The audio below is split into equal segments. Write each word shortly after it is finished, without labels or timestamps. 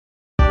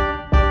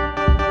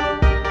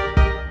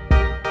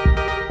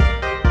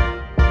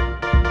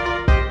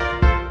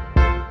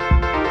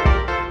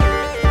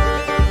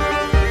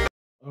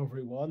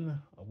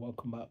everyone, and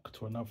welcome back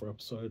to another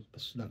episode of the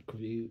Snack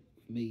Review.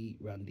 Me,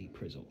 Randy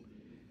Prizzle.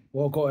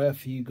 What I've got here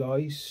for you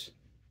guys,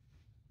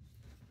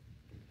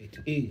 it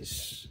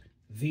is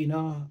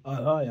Vina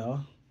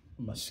Araya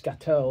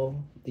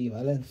Moscatel De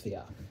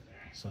Valencia.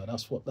 So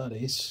that's what that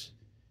is.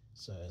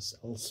 So it's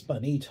El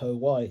Spanito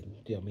wine,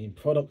 do you know what I mean?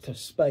 Product of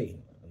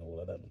Spain and all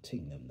of them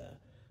ting them there.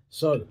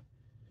 So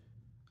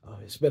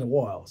it's been a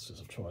while since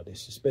I've tried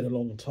this. It's been a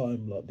long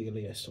time, like the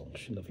Elias song,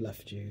 shouldn't have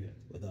left you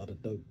without a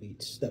dope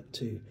beat. Step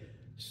two,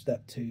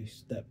 step two,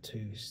 step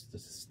two,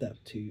 step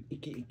two,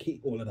 iki,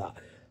 all of that.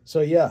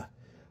 So yeah,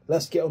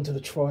 let's get on to the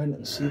trying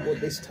and see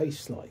what this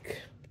tastes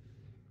like.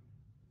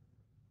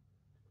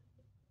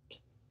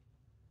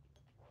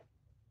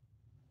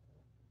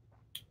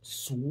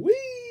 Sweet!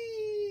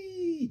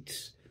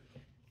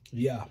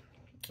 Yeah,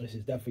 this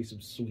is definitely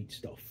some sweet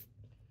stuff.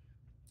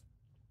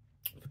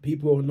 For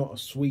people who are not a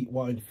sweet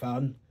wine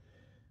fan,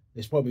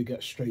 this probably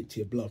gets straight to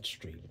your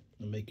bloodstream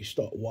and make you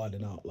start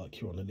whining out like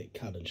you're on a Nick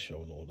Cannon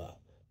show and all that.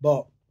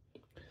 But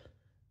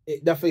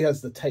it definitely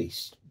has the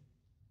taste.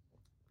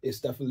 It's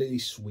definitely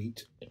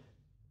sweet.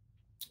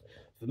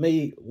 For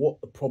me, what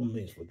the problem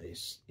is with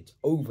this, it's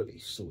overly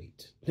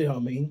sweet. You know what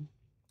I mean?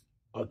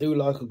 I do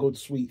like a good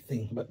sweet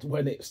thing, but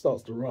when it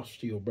starts to rush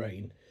to your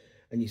brain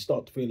and you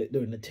start to feel it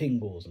doing the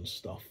tingles and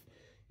stuff,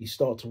 you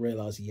start to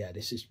realise, yeah,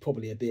 this is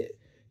probably a bit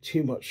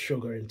too much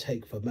sugar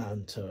intake for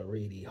man to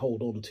really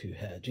hold on to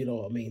here. Do you know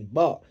what I mean?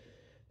 But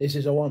this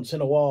is a once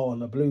in a while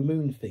and a blue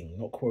moon thing,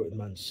 not quoting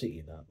Man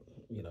City that,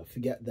 you know,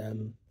 forget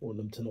them, want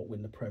them to not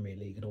win the Premier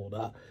League and all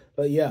that.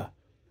 But yeah,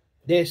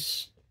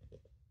 this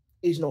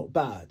is not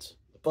bad,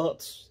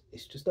 but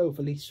it's just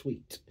overly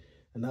sweet.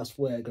 And that's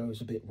where it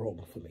goes a bit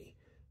wrong for me.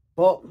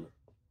 But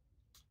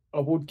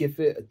I would give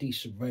it a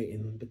decent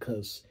rating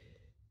because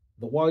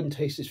the wine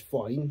taste is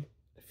fine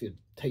if you're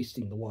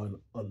tasting the wine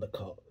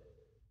undercut.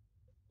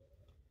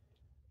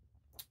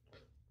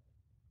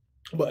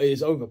 But it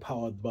is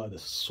overpowered by the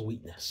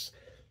sweetness.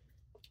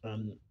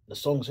 And the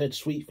song said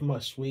sweet for my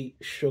sweet,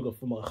 sugar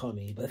for my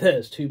honey. But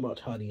there's too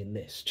much honey in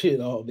this. Do you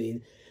know what I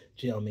mean?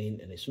 Do you know what I mean?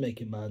 And it's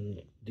making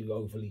man do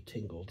overly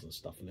tingles and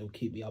stuff. And it'll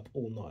keep me up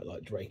all night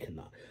like Drake and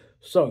that.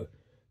 So,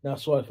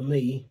 that's why for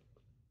me,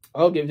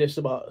 I'll give this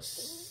about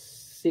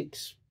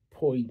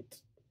 6.8.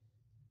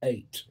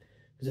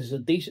 Because it's a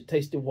decent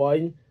tasting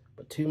wine.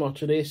 But too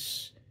much of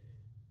this,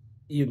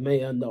 you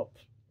may end up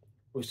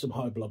with some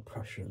high blood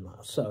pressure and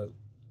that. So,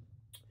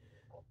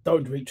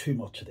 don't drink too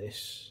much of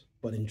this,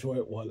 but enjoy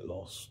it while it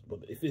lasts. But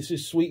if this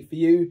is sweet for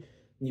you,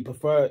 and you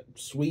prefer it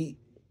sweet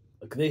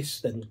like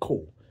this, then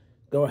cool.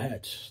 Go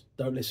ahead.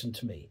 Don't listen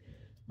to me.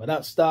 But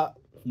that's that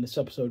from this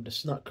episode of the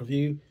Snack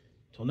Review.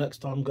 Till next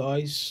time,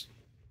 guys.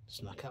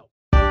 Snack out.